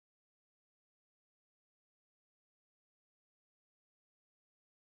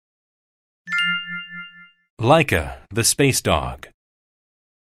Laika, the space dog.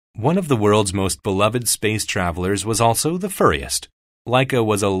 One of the world's most beloved space travelers was also the furriest. Laika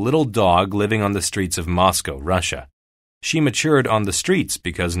was a little dog living on the streets of Moscow, Russia. She matured on the streets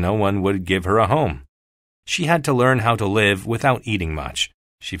because no one would give her a home. She had to learn how to live without eating much.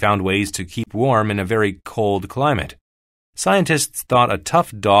 She found ways to keep warm in a very cold climate. Scientists thought a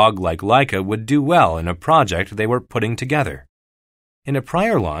tough dog like Laika would do well in a project they were putting together. In a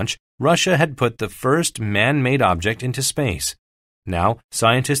prior launch, Russia had put the first man-made object into space. Now,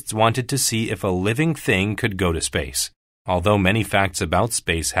 scientists wanted to see if a living thing could go to space. Although many facts about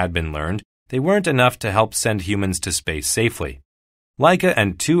space had been learned, they weren't enough to help send humans to space safely. Laika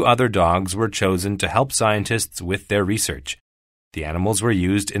and 2 other dogs were chosen to help scientists with their research. The animals were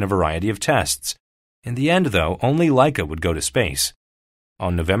used in a variety of tests. In the end, though, only Laika would go to space.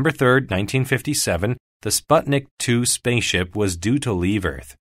 On November 3, 1957, the Sputnik 2 spaceship was due to leave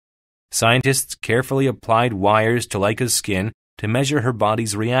Earth. Scientists carefully applied wires to Laika's skin to measure her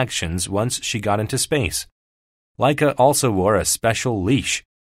body's reactions once she got into space. Laika also wore a special leash.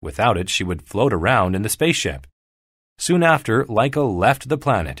 Without it, she would float around in the spaceship. Soon after, Laika left the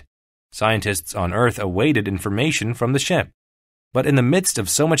planet. Scientists on Earth awaited information from the ship. But in the midst of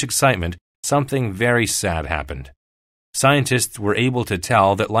so much excitement, something very sad happened. Scientists were able to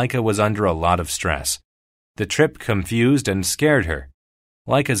tell that Laika was under a lot of stress. The trip confused and scared her.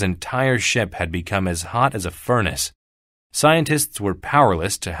 Laika's entire ship had become as hot as a furnace. Scientists were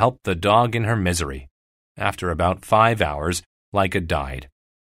powerless to help the dog in her misery. After about 5 hours, Laika died.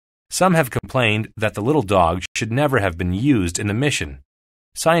 Some have complained that the little dog should never have been used in the mission.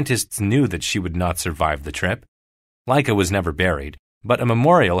 Scientists knew that she would not survive the trip. Laika was never buried, but a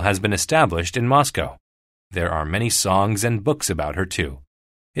memorial has been established in Moscow. There are many songs and books about her too.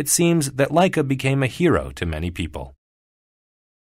 It seems that Laika became a hero to many people.